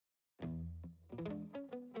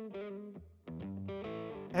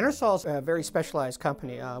Enersul is a very specialized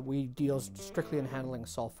company. We deal strictly in handling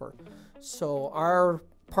sulfur. So our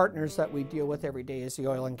partners that we deal with every day is the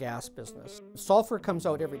oil and gas business. Sulfur comes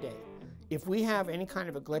out every day. If we have any kind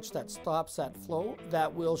of a glitch that stops that flow,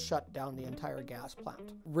 that will shut down the entire gas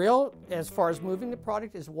plant. Rail, as far as moving the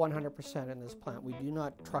product, is 100% in this plant. We do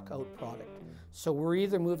not truck out product. So we're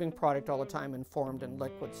either moving product all the time in formed and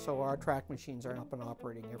liquid, so our track machines are up and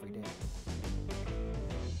operating every day.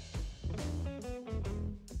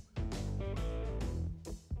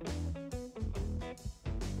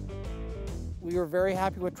 We were very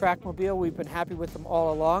happy with Trackmobile. We've been happy with them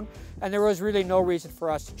all along, and there was really no reason for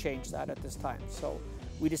us to change that at this time. So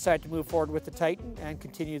we decided to move forward with the Titan and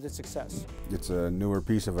continue the success. It's a newer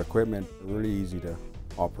piece of equipment, really easy to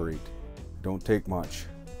operate. Don't take much.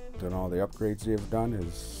 And all the upgrades they've done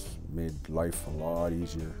has made life a lot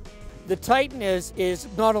easier. The Titan is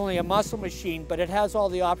not only a muscle machine, but it has all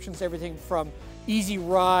the options, everything from easy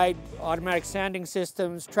ride, automatic sanding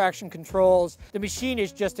systems, traction controls. The machine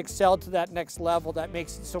has just excelled to that next level that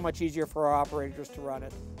makes it so much easier for our operators to run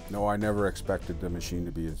it. No, I never expected the machine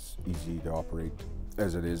to be as easy to operate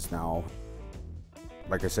as it is now.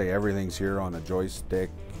 Like I say, everything's here on a joystick.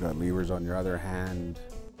 You got levers on your other hand,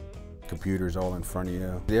 computers all in front of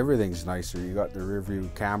you. Everything's nicer. You got the rear view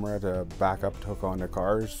camera to back up to hook on the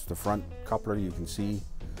cars. The front coupler, you can see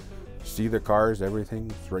the cars,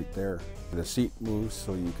 everything's right there. The seat moves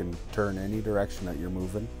so you can turn any direction that you're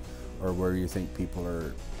moving or where you think people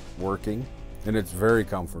are working, and it's very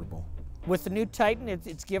comfortable. With the new Titan,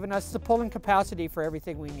 it's given us the pulling capacity for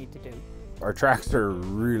everything we need to do. Our tracks are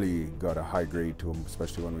really got a high grade to them,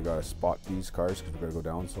 especially when we got to spot these cars because we've got to go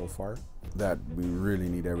down so far, that we really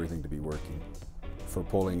need everything to be working for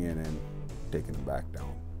pulling in and taking them back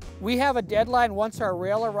down. We have a deadline once our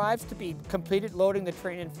rail arrives to be completed loading the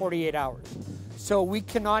train in 48 hours. So we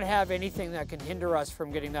cannot have anything that can hinder us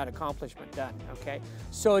from getting that accomplishment done, okay?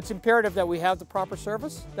 So it's imperative that we have the proper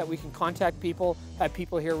service, that we can contact people, have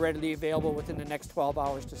people here readily available within the next 12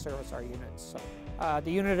 hours to service our units. So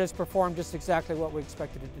the unit has performed just exactly what we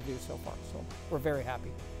expected it to do so far, so we're very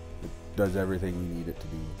happy. It does everything we need it to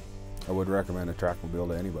do. I would recommend a Trackmobile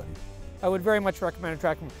to anybody. I would very much recommend a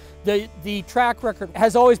Trackmobile. The track record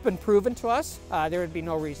has always been proven to us. There would be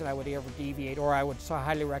no reason I would ever deviate, or I would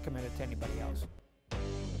highly recommend it to anybody else.